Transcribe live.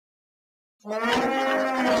Hey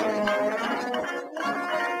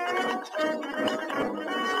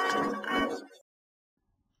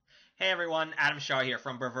everyone, Adam Shaw here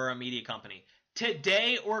from Bravura Media Company.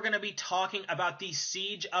 Today we're going to be talking about the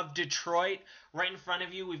Siege of Detroit. Right in front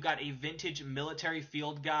of you we've got a vintage military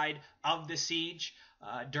field guide of the siege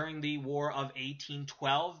during the War of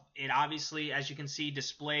 1812. It obviously, as you can see,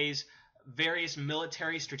 displays various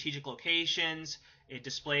military strategic locations. It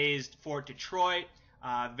displays Fort Detroit,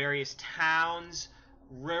 various towns,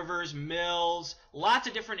 rivers, mills, lots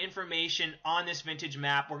of different information on this vintage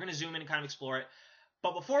map. We're going to zoom in and kind of explore it.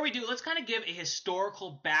 But before we do, let's kind of give a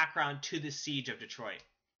historical background to the Siege of Detroit.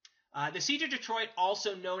 The Siege of Detroit,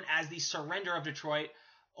 also known as the Surrender of Detroit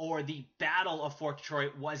or the Battle of Fort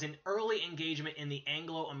Detroit, was an early engagement in the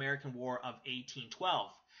Anglo-American War of 1812.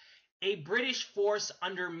 A British force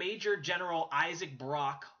under Major General Isaac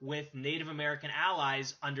Brock with Native American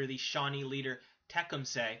allies under the Shawnee leader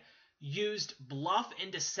Tecumseh used bluff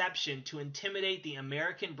and deception to intimidate the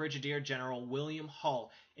American Brigadier General William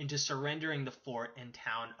Hull into surrendering the fort and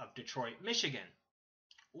town of Detroit, Michigan.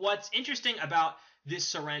 What's interesting about this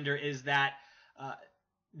surrender is that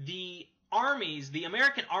the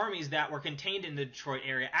American armies that were contained in the Detroit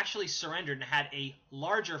area actually surrendered and had a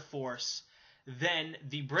larger force than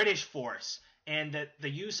the British force, and that the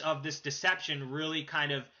use of this deception really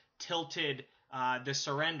kind of tilted the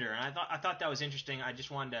surrender. And I thought that was interesting. I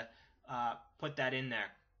just wanted to put that in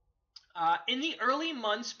there. In the early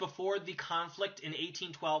months before the conflict in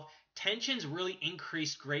 1812, tensions really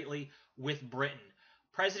increased greatly with Britain.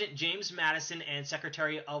 President James Madison and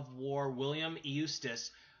Secretary of War William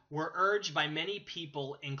Eustis were urged by many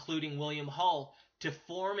people, including William Hull, to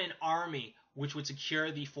form an army which would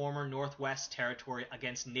secure the former Northwest Territory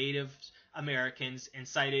against Native Americans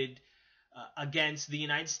incited against the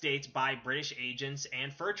United States by British agents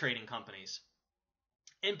and fur trading companies.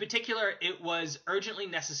 In particular, it was urgently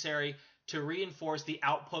necessary to reinforce the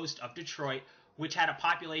outpost of Detroit, which had a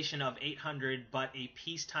population of 800 but a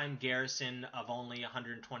peacetime garrison of only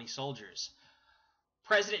 120 soldiers.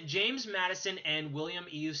 President James Madison and William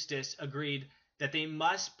Eustis agreed that they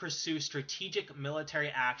must pursue strategic military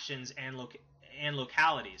actions and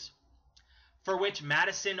localities, for which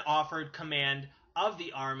Madison offered command of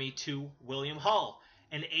the army to William Hull,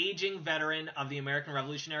 an aging veteran of the American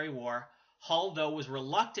Revolutionary War. Hull, though, was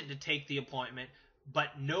reluctant to take the appointment,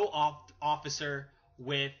 but no officer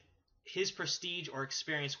with his prestige or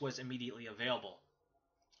experience was immediately available.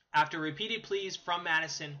 After repeated pleas from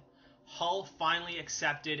Madison, Hull finally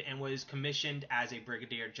accepted and was commissioned as a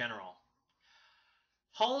brigadier general.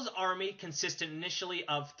 Hull's army consisted initially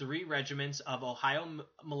of 3 regiments of Ohio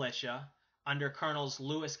militia under Colonels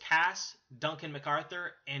Lewis Cass, Duncan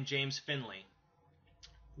MacArthur, and James Finley.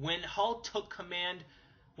 When Hull took command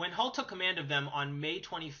of them on May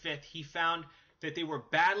 25th, he found that they were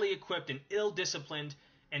badly equipped and ill-disciplined,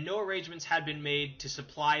 and no arrangements had been made to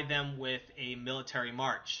supply them with a military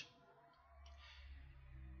march.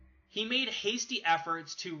 He made hasty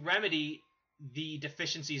efforts to remedy the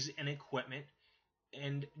deficiencies in equipment,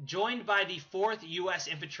 and joined by the 4th U.S.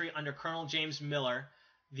 Infantry under Colonel James Miller,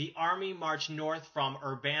 the Army marched north from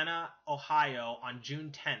Urbana, Ohio on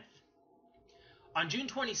June 10th. On June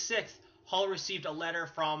 26th, Hull received a letter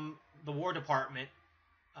from the War Department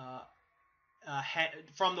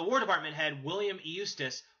head William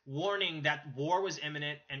Eustis, warning that war was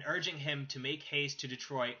imminent and urging him to make haste to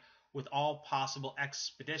Detroit with all possible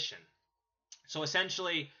expedition. So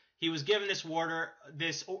essentially, he was given this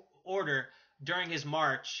order during his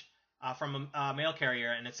march from a mail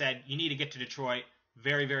carrier, and it said, "You need to get to Detroit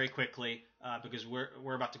very, very quickly because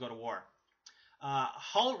we're about to go to war."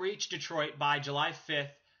 Hull reached Detroit by July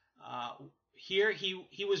 5th. Here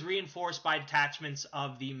he was reinforced by detachments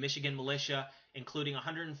of the Michigan militia, including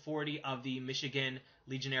 140 of the Michigan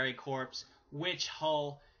Legionary Corps, which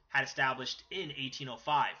Hull had established in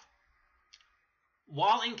 1805.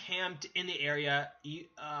 While encamped in the area,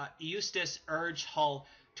 Eustis urged Hull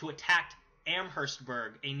to attack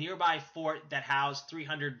Amherstburg, a nearby fort that housed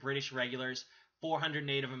 300 British regulars, 400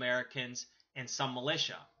 Native Americans, and some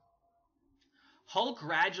militia. Hull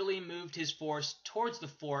gradually moved his force towards the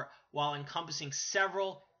fort while encompassing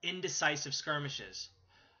several indecisive skirmishes.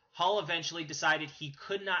 Hull eventually decided he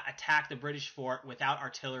could not attack the British fort without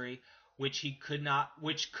artillery, which could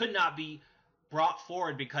not be brought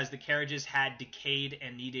forward because the carriages had decayed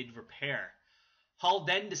and needed repair. Hull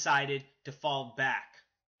then decided to fall back.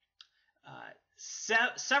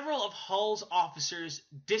 Several of Hull's officers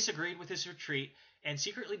disagreed with his retreat and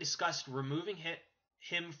secretly discussed removing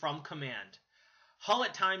him from command. Hull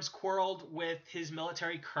at times quarreled with his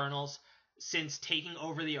military colonels since taking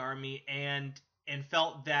over the army and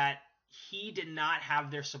felt that he did not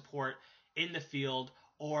have their support in the field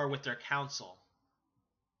or with their counsel.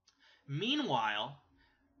 Meanwhile,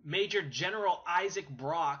 Major General Isaac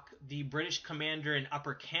Brock, the British commander in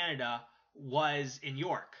Upper Canada, was in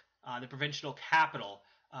York, the provincial capital,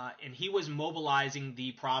 and he was mobilizing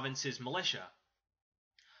the province's militia.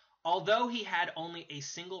 Although he had only a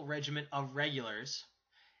single regiment of regulars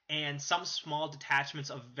and some small detachments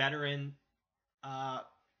of veteran,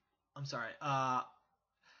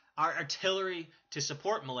 artillery to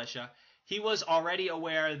support militia, he was already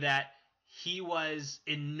aware that he was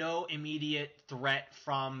in no immediate threat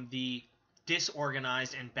from the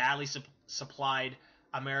disorganized and badly supplied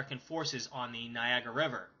American forces on the Niagara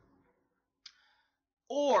River.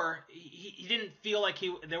 Or he didn't feel like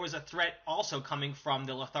there was a threat also coming from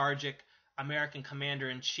the lethargic American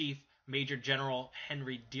Commander-in-Chief, Major General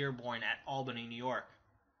Henry Dearborn at Albany, New York.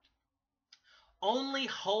 Only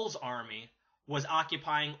Hull's army was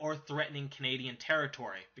occupying or threatening Canadian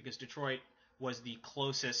territory, because Detroit was the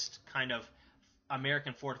closest kind of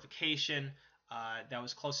American fortification that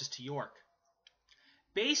was closest to York.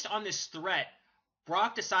 Based on this threat,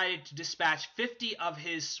 Brock decided to dispatch 50 of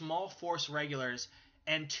his small force regulars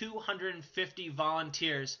and 250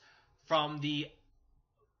 volunteers from the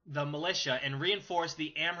militia and reinforce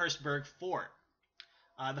the Amherstburg fort,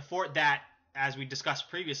 the fort that, as we discussed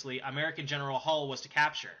previously, American General Hull was to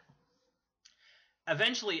capture.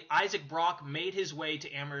 Eventually, Isaac Brock made his way to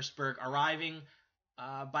Amherstburg, arriving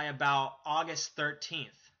by about August 13th.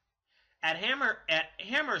 At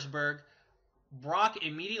Amherstburg, Brock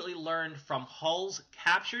immediately learned from Hull's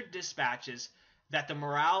captured dispatches that the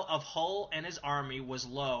morale of Hull and his army was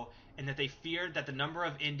low, and that they feared that the number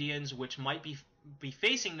of Indians which might be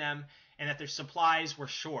facing them, and that their supplies were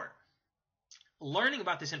short. Learning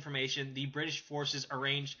about this information, the British forces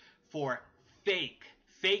arranged for fake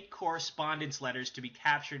correspondence letters to be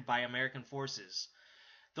captured by American forces.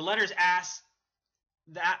 The letters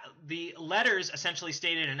essentially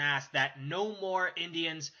stated and asked that no more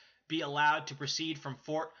Indians be allowed to proceed from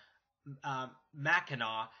Fort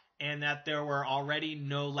Mackinac, and that there were already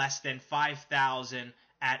no less than 5,000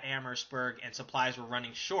 at Amherstburg, and supplies were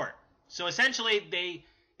running short. So essentially,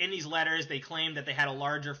 in these letters, they claimed that they had a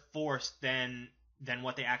larger force than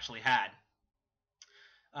what they actually had.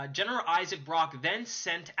 General Isaac Brock then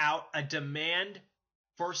sent out a demand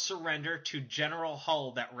for surrender to General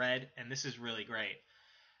Hull that read, and this is really great: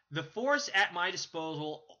 "The force at my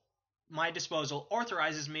disposal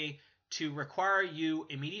authorizes me to require you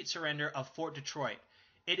immediate surrender of Fort Detroit.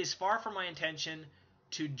 It is far from my intention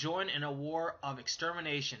to join in a war of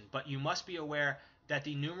extermination, but you must be aware that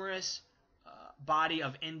the numerous body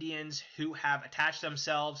of Indians who have attached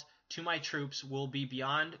themselves to my troops will be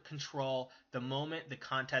beyond control the moment the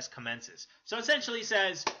contest commences." So essentially he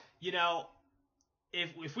says,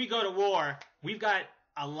 if we go to war, we've got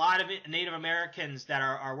a lot of Native Americans that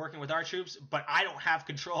are working with our troops, but I don't have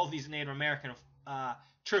control of these Native American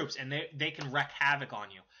troops, and they can wreak havoc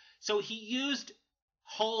on you. So he used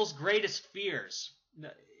Hull's greatest fears,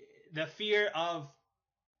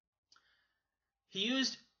 he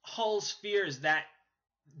used Hull's fears that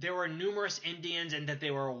there were numerous Indians and that they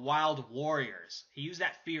were wild warriors. He used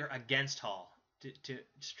that fear against Hull to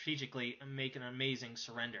strategically make an amazing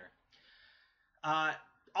surrender.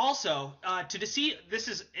 Also, to deceive, this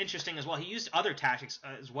is interesting as well, he used other tactics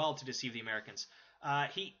as well to deceive the Americans.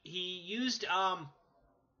 He used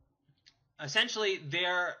essentially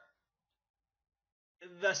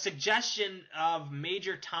the suggestion of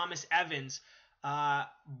Major Thomas Evans.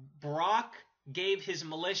 Brock gave his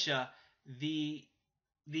militia the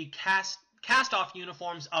cast-off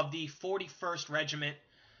uniforms of the 41st Regiment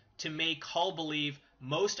to make Hull believe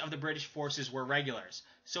most of the British forces were regulars.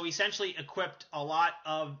 So he essentially equipped a lot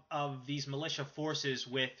of these militia forces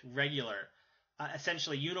with regular,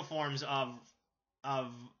 essentially uniforms of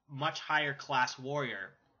much higher class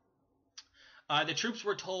warrior. The troops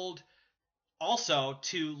were told also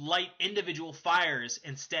to light individual fires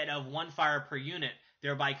instead of one fire per unit,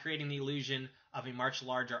 thereby creating the illusion of a much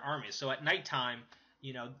larger army. So at nighttime,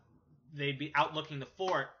 they'd be out looking the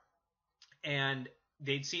fort, and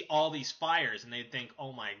they'd see all these fires, and they'd think,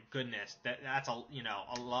 "Oh my goodness, that's a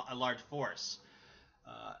large force."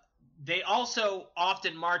 They also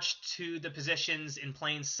often marched to the positions in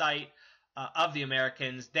plain sight of the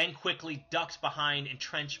Americans, then quickly ducked behind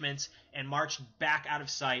entrenchments and marched back out of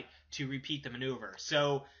sight to repeat the maneuver.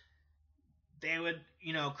 So they would,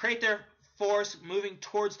 create their force moving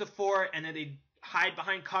towards the fort, and then they'd hide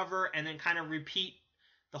behind cover, and then kind of repeat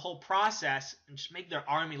the whole process and just make their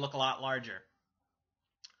army look a lot larger.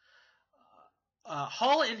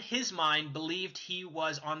 Hull, in his mind, believed he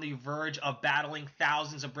was on the verge of battling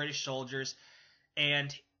thousands of British soldiers,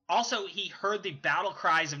 and also he heard the battle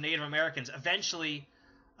cries of Native Americans. Eventually,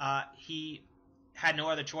 he had no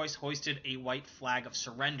other choice, hoisted a white flag of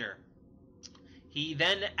surrender. He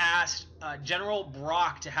then asked General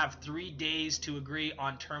Brock to have 3 days to agree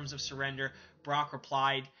on terms of surrender. Brock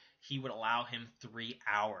replied he would allow him 3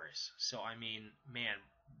 hours. So, I mean, man,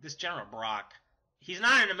 this General Brock, he's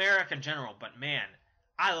not an American general, but man,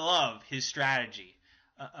 I love his strategy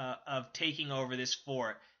of taking over this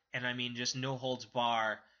fort. And I mean, just no holds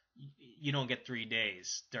bar. You don't get 3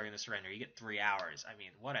 days during the surrender. You get 3 hours. I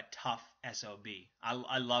mean, what a tough SOB.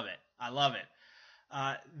 I love it. I love it.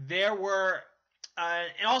 There were,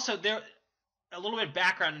 and also there, a little bit of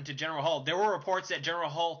background into General Hull. There were reports that General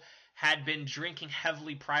Hull had been drinking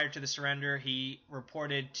heavily prior to the surrender. He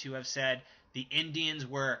reported to have said the Indians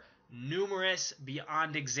were numerous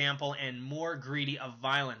beyond example and more greedy of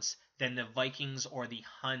violence than the Vikings or the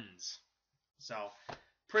Huns. So,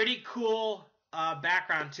 pretty cool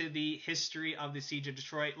background to the history of the Siege of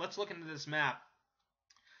Detroit. Let's look into this map.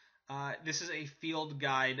 This is a field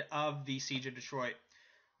guide of the Siege of Detroit.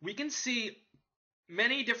 We can see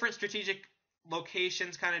many different strategic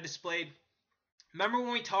locations kind of displayed. Remember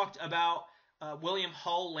when we talked about William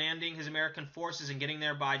Hull landing his American forces and getting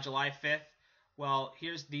there by July 5th? Well,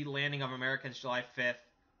 here's the landing of Americans July 5th.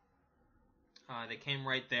 They came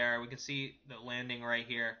right there. We can see the landing right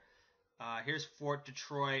here. Here's Fort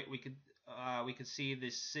Detroit. We could see the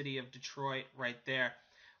city of Detroit right there.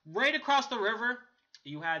 Right across the river,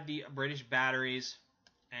 you had the British batteries,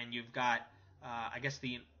 and you've got, I guess,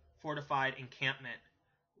 the fortified encampment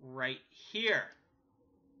right here.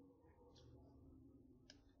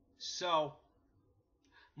 So,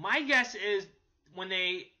 my guess is when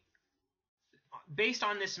they, based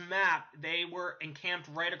on this map, they were encamped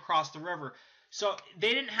right across the river. So,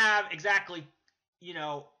 they didn't have exactly,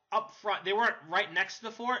 up front. They weren't right next to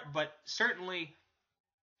the fort, but certainly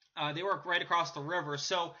they were right across the river.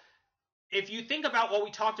 So, if you think about what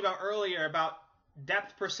we talked about earlier about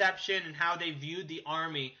depth perception and how they viewed the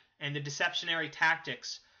army and the deceptionary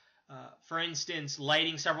tactics, for instance,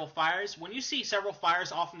 lighting several fires. When you see several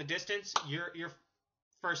fires off in the distance, your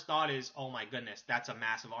first thought is, oh my goodness, that's a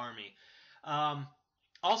massive army.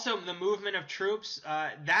 Also, the movement of troops,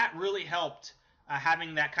 that really helped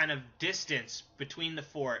having that kind of distance between the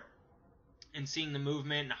fort and seeing the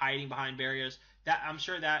movement and hiding behind barriers. That I'm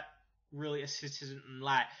sure that really assisted in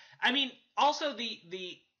that. I mean, also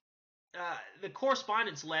the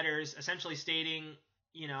correspondence letters essentially stating,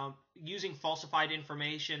 using falsified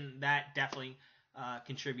information, that definitely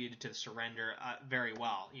contributed to the surrender very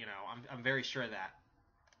well. I'm very sure of that.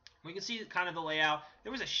 We can see kind of the layout.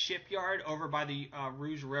 There was a shipyard over by the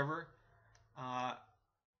Rouge River,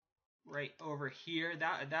 right over here.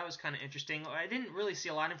 That was kind of interesting. I didn't really see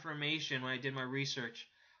a lot of information when I did my research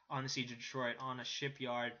on the Siege of Detroit on a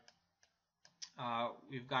shipyard.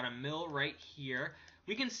 We've got a mill right here.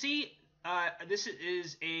 We can see this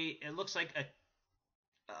is it looks like a,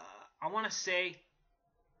 I want to say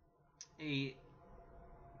I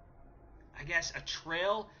guess a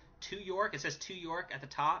trail to York. It says to York at the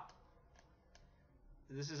top.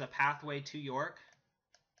 This is a pathway to York.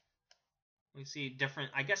 We see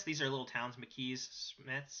different, I guess these are little towns, McKees,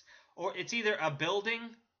 Smiths, or it's either a building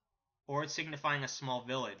or it's signifying a small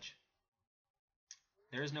village.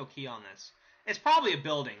 There is no key on this. It's probably a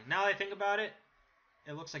building. Now that I think about it,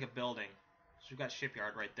 it looks like a building. So we've got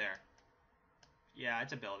shipyard right there. Yeah,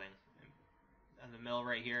 it's a building. And the mill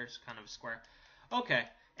right here is kind of a square. Okay,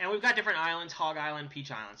 and we've got different islands, Hog Island,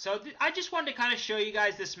 Peach Island. So I just wanted to kind of show you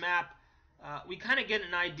guys this map. We kind of get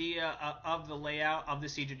an idea of the layout of the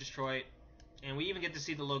Siege of Detroit, and we even get to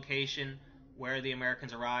see the location where the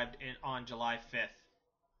Americans arrived on July 5th.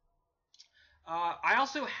 I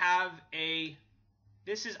also have I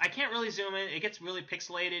can't really zoom in, it gets really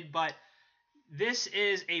pixelated, but this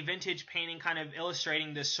is a vintage painting kind of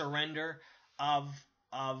illustrating the surrender of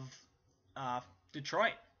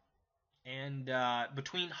Detroit, and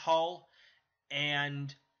between Hull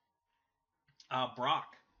and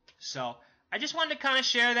Brock. So I just wanted to kind of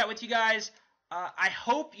share that with you guys. I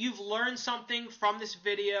hope you've learned something from this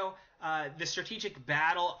video. The strategic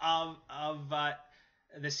battle of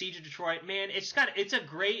the Siege of Detroit. Man, it's a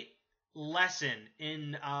great lesson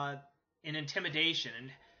in intimidation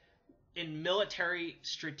and in military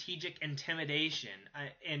strategic intimidation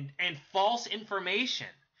and false information,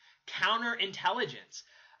 counterintelligence.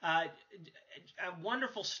 A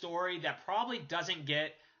wonderful story that probably doesn't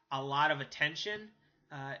get a lot of attention.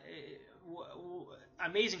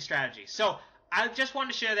 Amazing strategy. So I just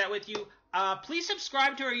wanted to share that with you. Please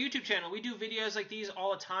subscribe to our YouTube channel. We do videos like these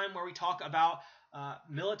all the time where we talk about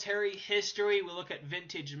military history. We look at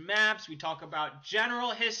vintage maps. We talk about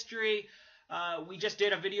general history. We just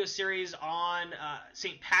did a video series on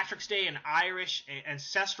St. Patrick's Day and Irish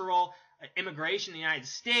ancestral immigration in the United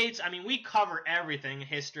States. I mean, we cover everything in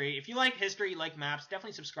history. If you like history, you like maps,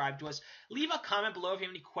 definitely subscribe to us. Leave a comment below if you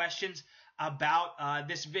have any questions about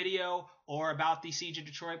this video or about the Siege of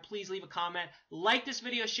Detroit. Please leave a comment. Like this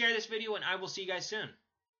video, share this video, and I will see you guys soon.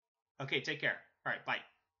 Okay, take care. All right, bye.